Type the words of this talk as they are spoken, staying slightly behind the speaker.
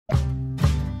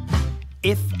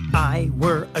If I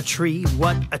were a tree,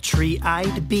 what a tree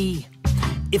I'd be.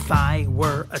 If I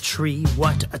were a tree,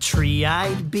 what a tree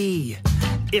I'd be.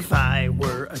 If I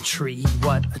were a tree,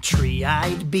 what a tree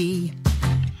I'd be.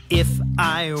 If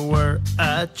I were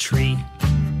a tree.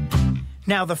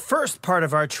 Now, the first part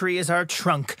of our tree is our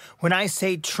trunk. When I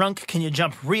say trunk, can you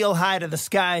jump real high to the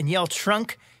sky and yell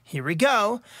trunk? Here we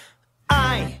go.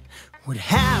 I would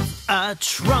have a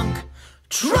trunk.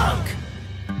 Trunk.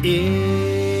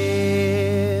 If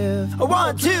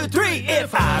 1, 2, 3.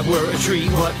 If I were a tree,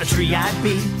 what a tree I'd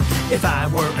be. If I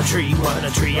were a tree, what a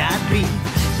tree I'd be.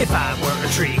 If I were a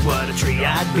tree, what a tree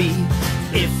I'd be.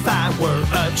 If I were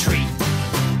a tree.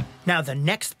 Now, the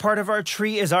next part of our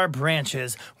tree is our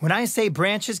branches. When I say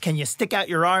branches, can you stick out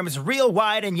your arms real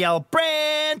wide and yell,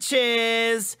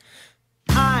 branches?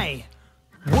 I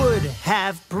would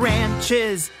have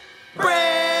branches.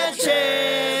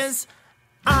 Branches!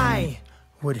 I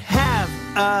would have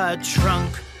a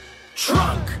trunk.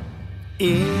 Trunk.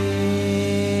 If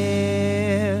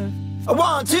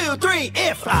 1, 2, 3.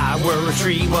 If I were a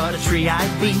tree, what a tree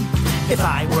I'd be. If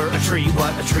I were a tree,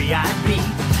 what a tree I'd be.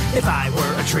 If I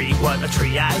were a tree, what a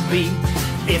tree I'd be.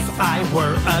 If I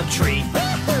were a tree.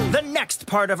 The next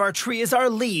part of our tree is our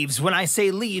leaves. When I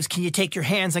say leaves, can you take your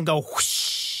hands and go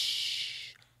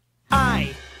whoosh?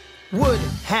 I would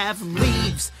have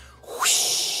leaves.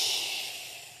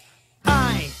 Whoosh.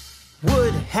 I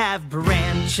would have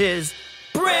branches.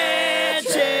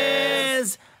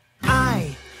 Branches.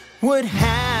 I would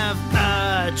have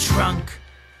a trunk.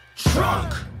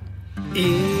 Trunk. If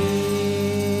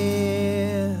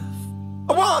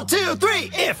 1, 2, 3.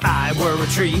 If I were a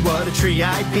tree, what a tree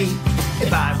I'd be.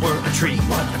 If I were a tree,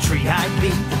 what a tree I'd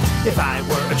be. If I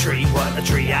were a tree, what a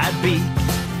tree I'd be.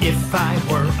 If I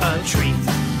were a tree.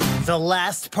 The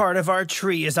last part of our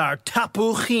tree is our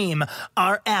tapuchim,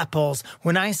 our apples.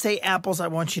 When I say apples, I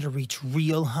want you to reach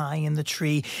real high in the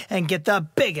tree and get the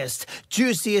biggest,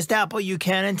 juiciest apple you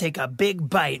can and take a big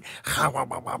bite.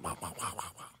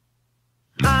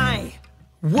 I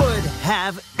would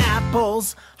have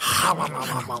apples.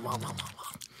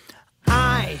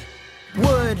 I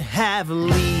would have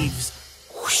leaves.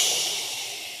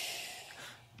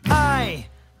 I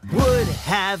would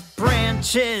have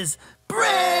branches.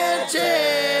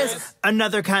 Branches!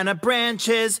 Another kind of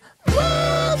branches.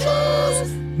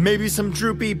 Branches! Maybe some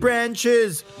droopy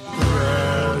branches.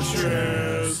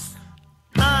 Branches!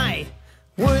 I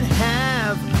would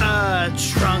have a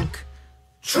trunk.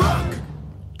 Trunk!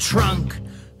 Trunk!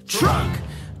 Trunk!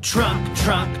 Trunk,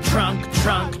 trunk, trunk,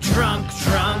 trunk, trunk,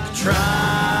 trunk,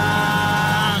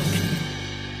 trunk.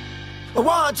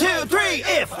 1, 2, 3.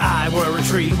 If I were a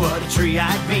tree, what a tree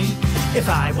I'd be. If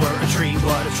I were a tree,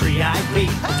 what a tree I'd be.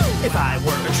 If I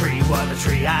were a tree, what a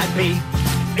tree I'd be.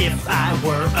 If I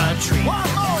were a tree.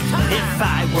 If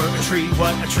I were a tree,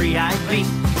 what a tree I'd be.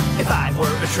 If I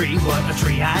were a tree, what a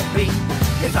tree I'd be.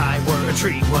 If I were a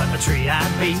tree, what a tree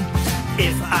I'd be.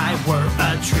 If I were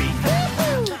a tree.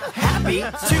 Happy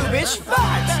Tubish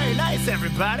Fun! Very nice,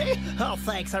 everybody. Oh,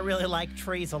 thanks. I really like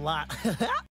trees a lot.